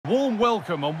Warm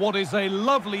welcome on what is a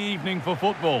lovely evening for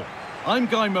football. I'm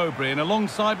Guy Mowbray, and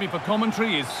alongside me for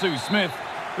commentary is Sue Smith.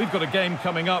 We've got a game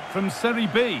coming up from Serie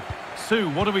B. Sue,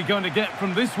 what are we going to get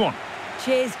from this one?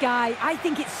 Cheers, Guy. I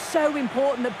think it's so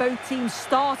important that both teams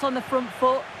start on the front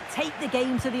foot, take the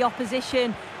game to the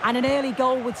opposition, and an early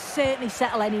goal would certainly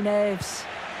settle any nerves.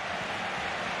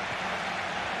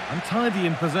 Untidy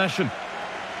in possession.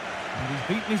 And he's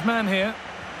beaten his man here.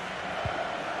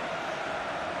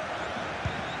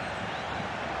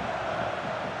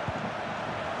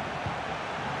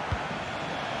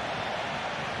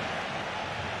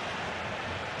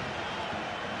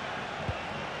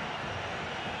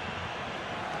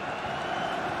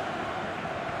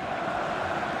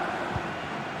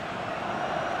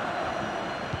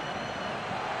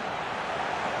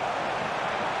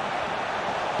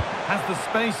 Has the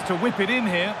space to whip it in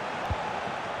here.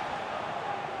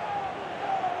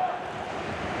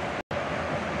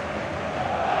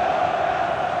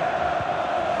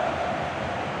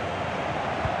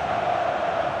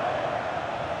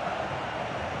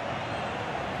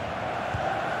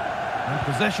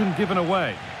 And possession given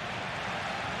away.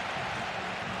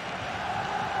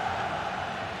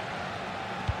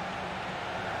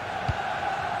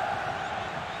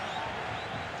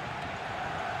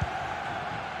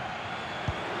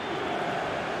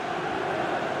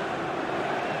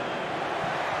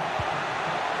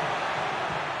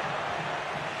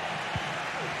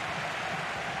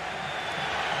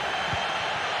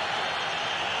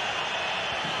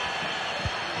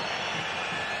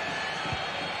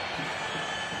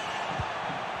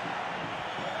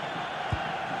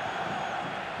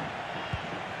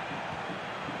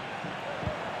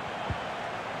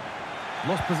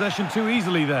 Lost possession too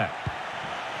easily there.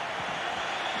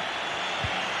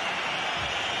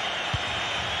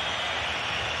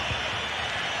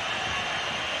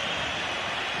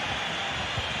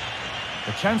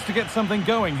 A chance to get something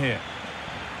going here.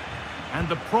 And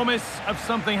the promise of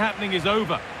something happening is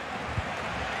over.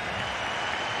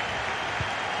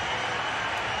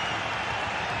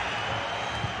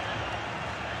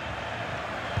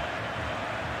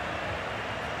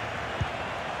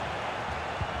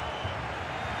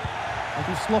 A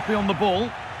little sloppy on the ball.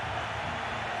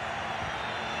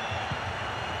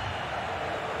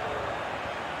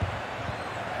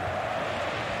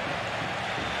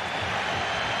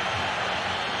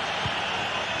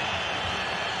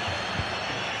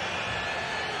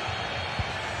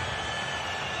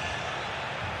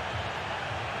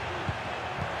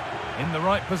 In the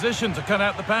right position to cut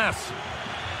out the pass.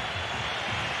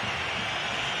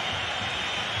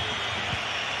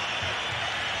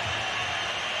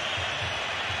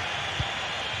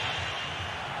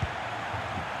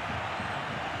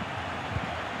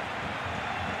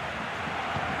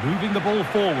 Moving the ball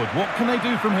forward. What can they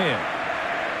do from here?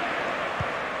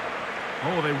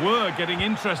 Oh, they were getting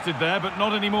interested there, but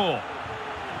not anymore.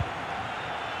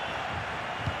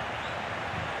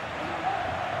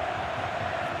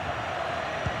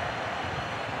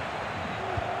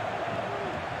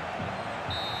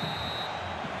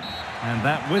 And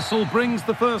that whistle brings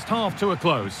the first half to a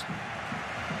close.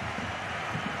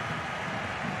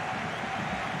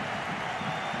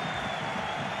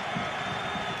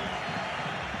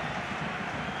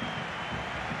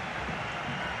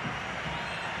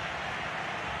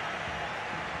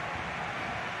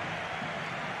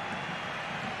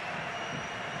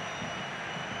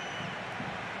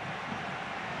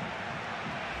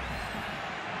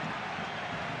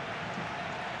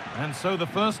 And so the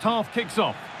first half kicks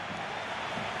off.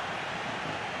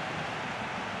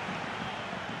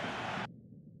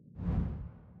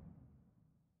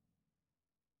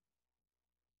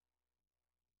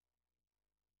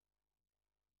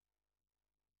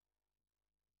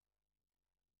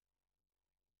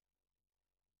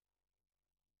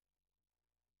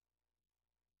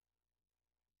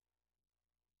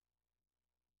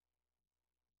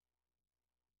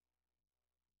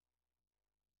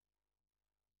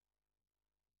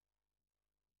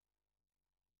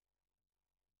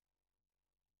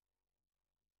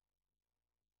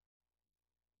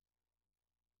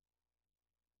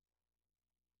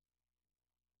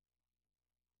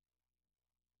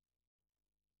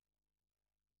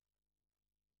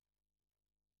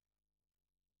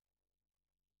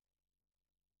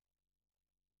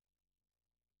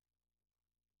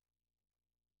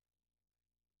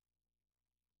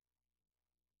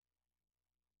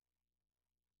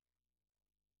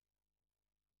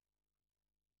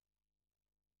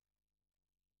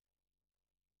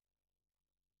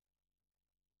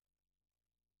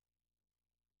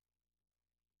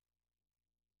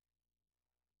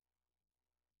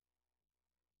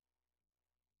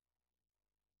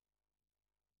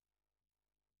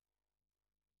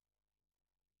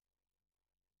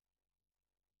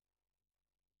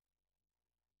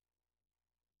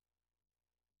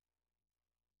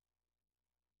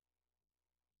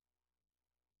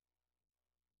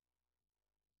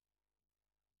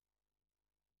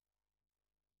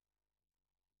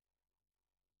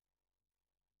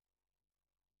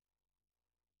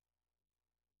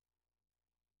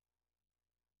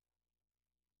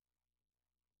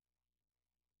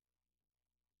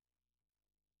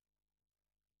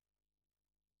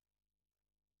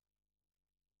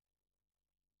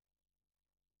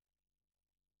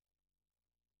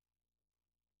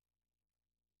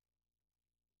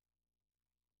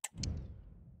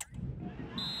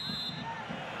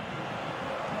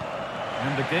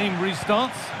 the game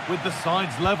restarts with the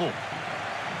sides level.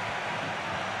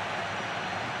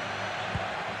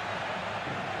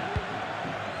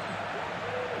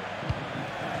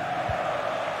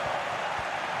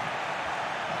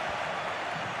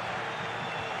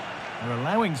 They're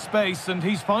allowing space and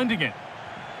he's finding it.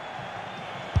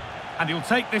 And he'll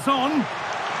take this on,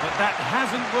 but that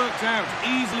hasn't worked out.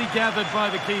 Easily gathered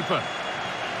by the keeper.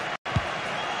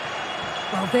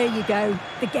 Well, there you go.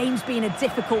 The game's been a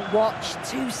difficult watch.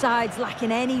 Two sides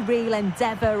lacking any real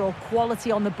endeavour or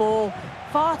quality on the ball.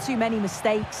 Far too many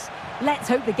mistakes. Let's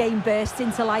hope the game bursts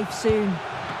into life soon.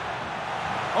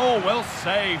 Oh, well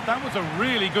saved. That was a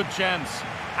really good chance.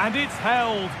 And it's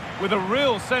held with a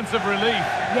real sense of relief.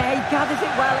 Yeah, he gathers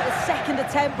it well at the second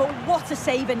attempt, but what a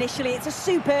save initially. It's a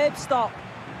superb stop.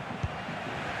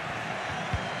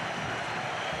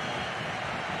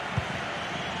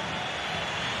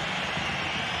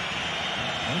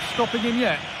 No stopping him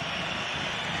yet.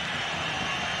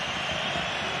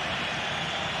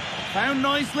 Found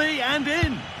nicely and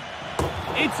in.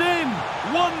 It's in.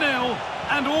 1-0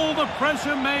 and all the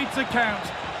pressure made to count.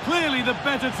 Clearly the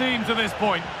better team to this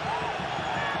point.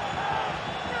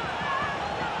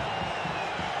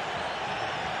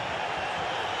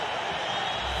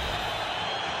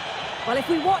 Well, if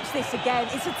we watch this again,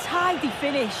 it's a tidy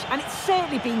finish, and it's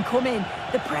certainly been coming.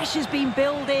 The pressure's been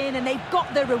building, and they've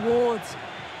got their rewards.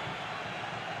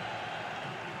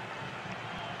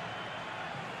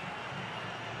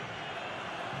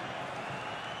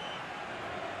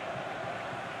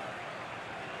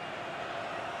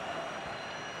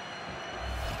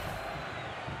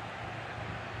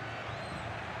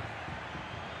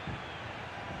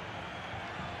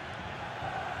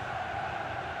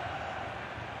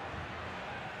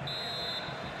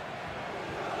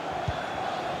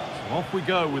 Off we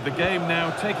go with the game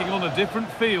now taking on a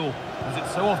different feel, as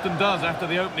it so often does after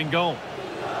the opening goal.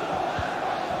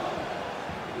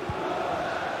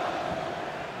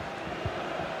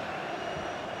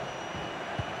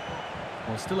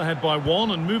 Well, still ahead by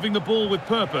 1 and moving the ball with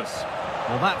purpose.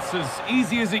 Well, that's as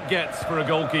easy as it gets for a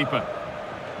goalkeeper.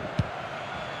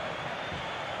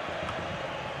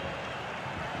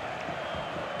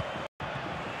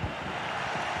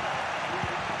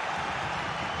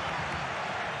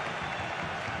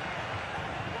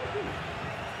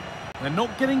 They're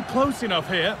not getting close enough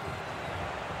here.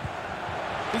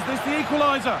 Is this the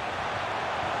equaliser?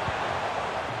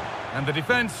 And the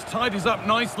defence tidies up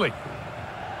nicely.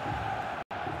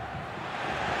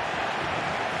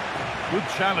 Good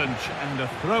challenge, and a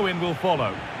throw-in will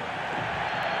follow.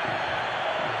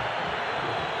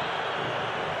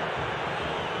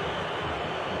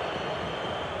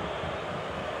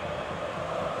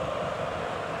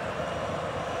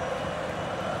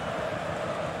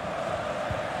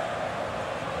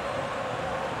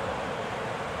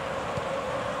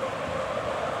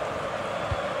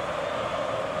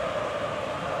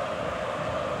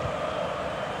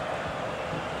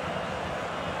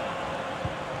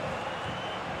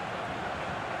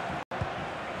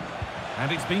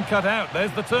 And it's been cut out.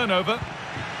 There's the turnover.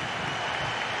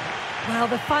 Well,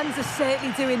 the fans are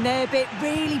certainly doing their bit,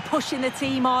 really pushing the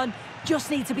team on. Just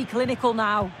need to be clinical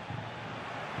now.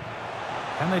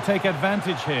 Can they take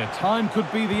advantage here? Time could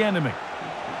be the enemy.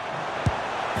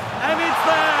 And it's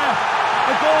there!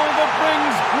 A goal that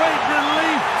brings great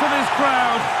relief to this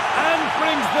crowd and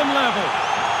brings them level.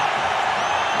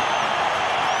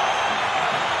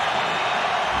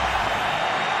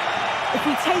 If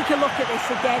we take a look at this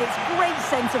again, it's great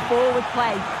centre-forward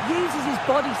play. Uses his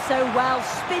body so well,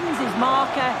 spins his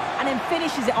marker, and then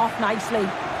finishes it off nicely.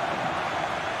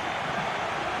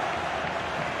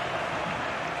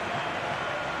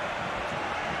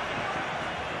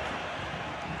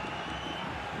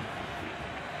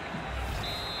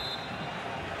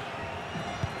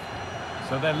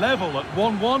 So they're level at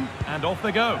 1-1, and off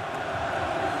they go.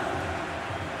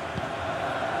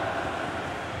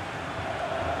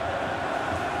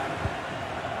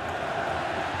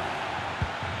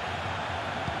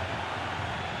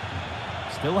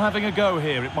 Still having a go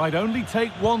here. It might only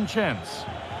take one chance.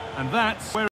 And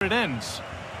that's where it ends.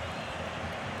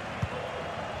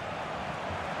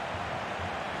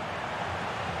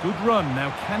 Good run. Now,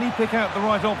 can he pick out the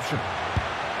right option?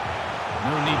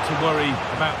 No need to worry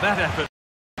about that effort.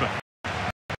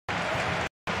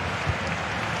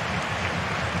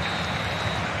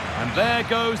 And there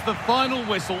goes the final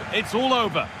whistle. It's all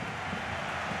over.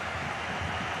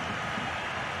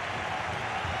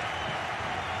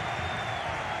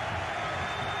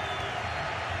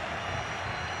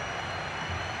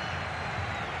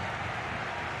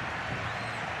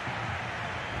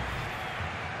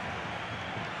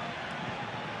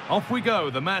 Off we go,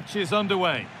 the match is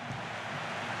underway.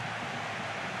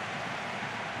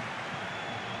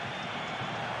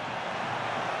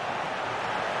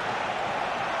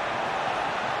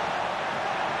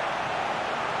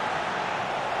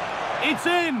 It's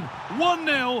in!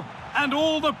 1-0, and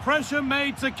all the pressure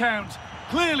made to count.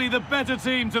 Clearly the better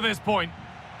team to this point.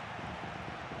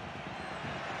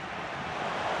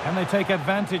 Can they take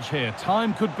advantage here?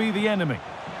 Time could be the enemy.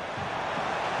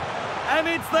 And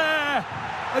it's there!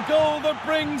 A goal that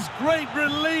brings great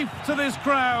relief to this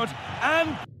crowd.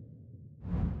 And...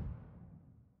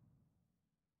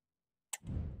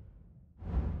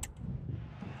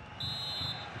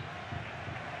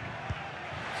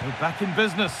 so back in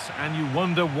business, and you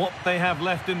wonder what they have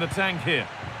left in the tank here.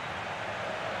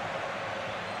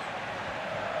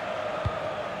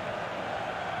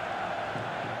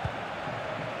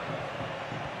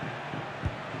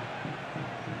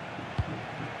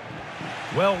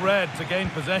 Well read to gain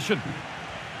possession.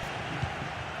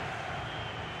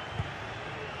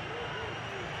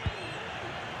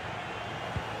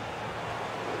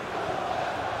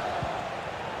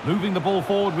 Moving the ball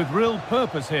forward with real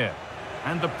purpose here.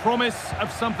 And the promise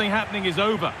of something happening is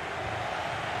over.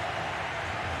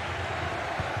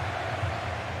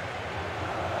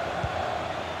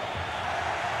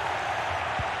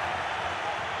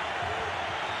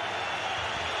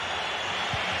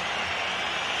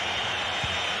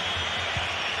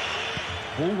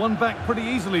 Ball won back pretty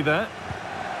easily there.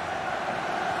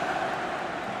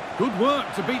 Good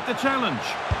work to beat the challenge.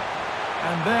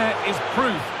 And there is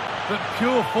proof that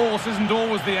pure force isn't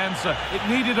always the answer. It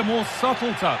needed a more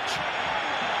subtle touch.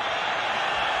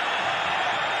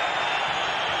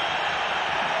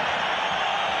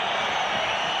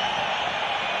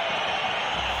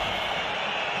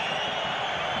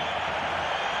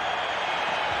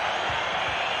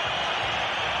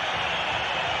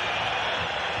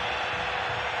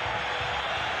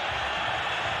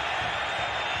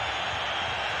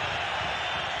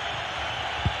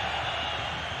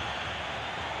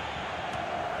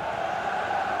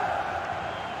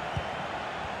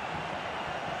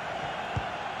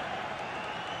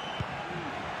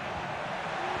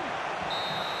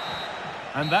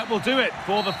 And that will do it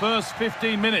for the first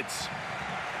 15 minutes.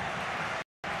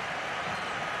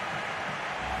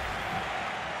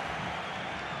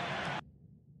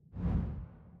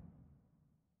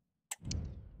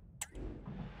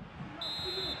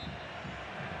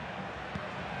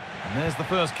 And there's the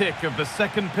first kick of the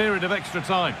second period of extra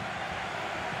time.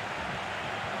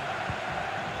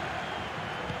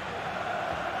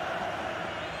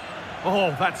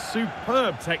 Oh, that's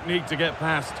superb technique to get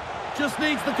past. Just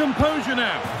needs the composure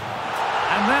now.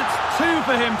 And that's 2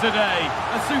 for him today.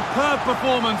 A superb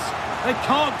performance. They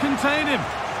can't contain him.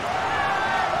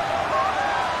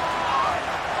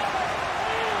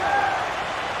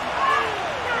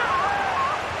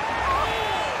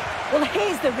 Well,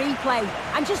 here's the replay.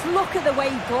 And just look at the way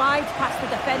he glides past the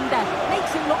defender.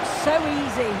 Makes it look so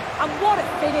easy. And what a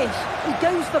finish. He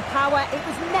goes for power. It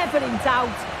was never in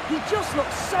doubt. He just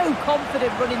looks so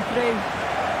confident running through.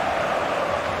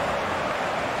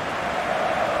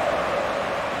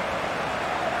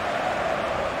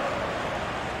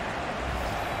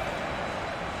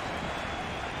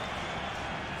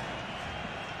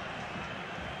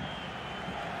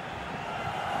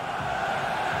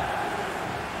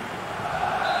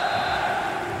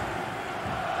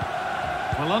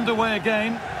 Well, underway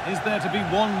again. Is there to be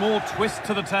one more twist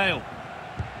to the tale?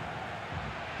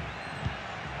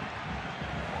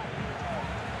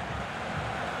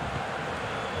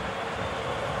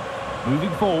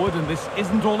 Moving forward, and this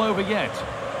isn't all over yet.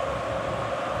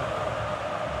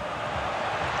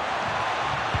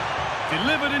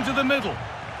 Delivered into the middle.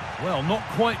 Well, not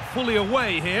quite fully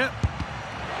away here.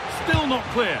 Still not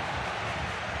clear.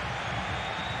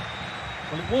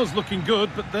 Well, it was looking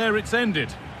good, but there it's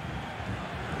ended.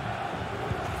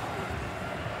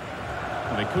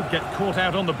 Well, they could get caught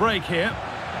out on the break here.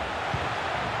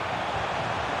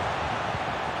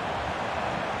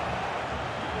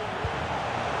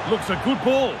 Looks a good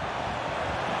ball.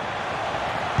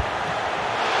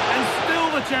 And still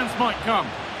the chance might come.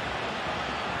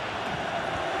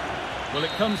 Well,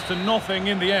 it comes to nothing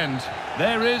in the end.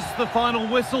 There is the final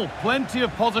whistle. Plenty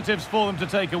of positives for them to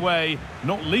take away,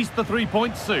 not least the 3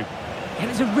 points, Sue. It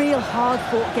was a real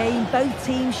hard-fought game. Both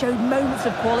teams showed moments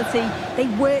of quality. They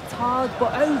worked hard,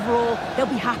 but overall, they'll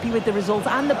be happy with the result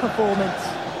and the performance.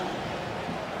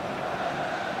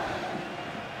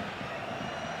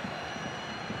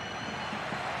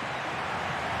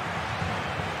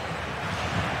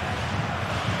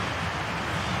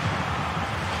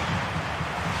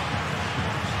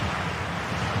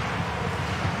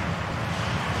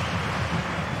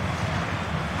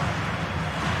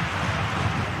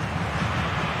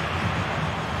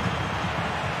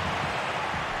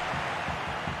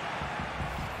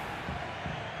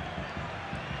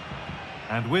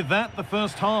 And with that, the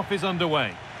first half is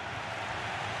underway.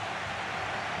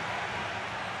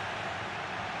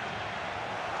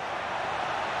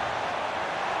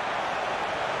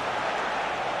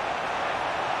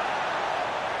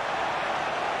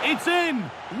 It's in!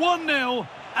 1-0,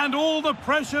 and all the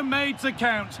pressure made to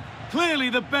count. Clearly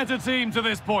the better team to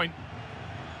this point.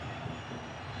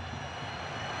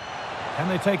 Can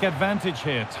they take advantage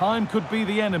here? Time could be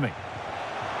the enemy.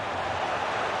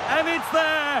 And it's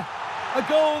there! A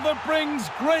goal that brings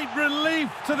great relief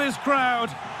to this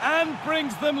crowd and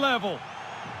brings them level.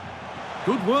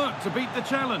 Good work to beat the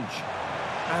challenge.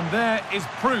 And there is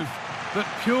proof that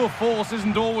pure force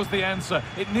isn't always the answer.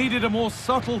 It needed a more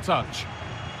subtle touch.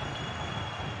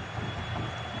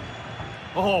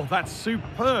 Oh, that's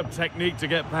superb technique to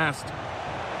get past.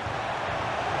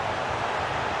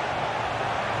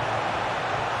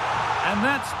 And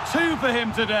that's 2 for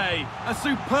him today. A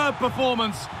superb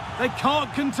performance. They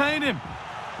can't contain him.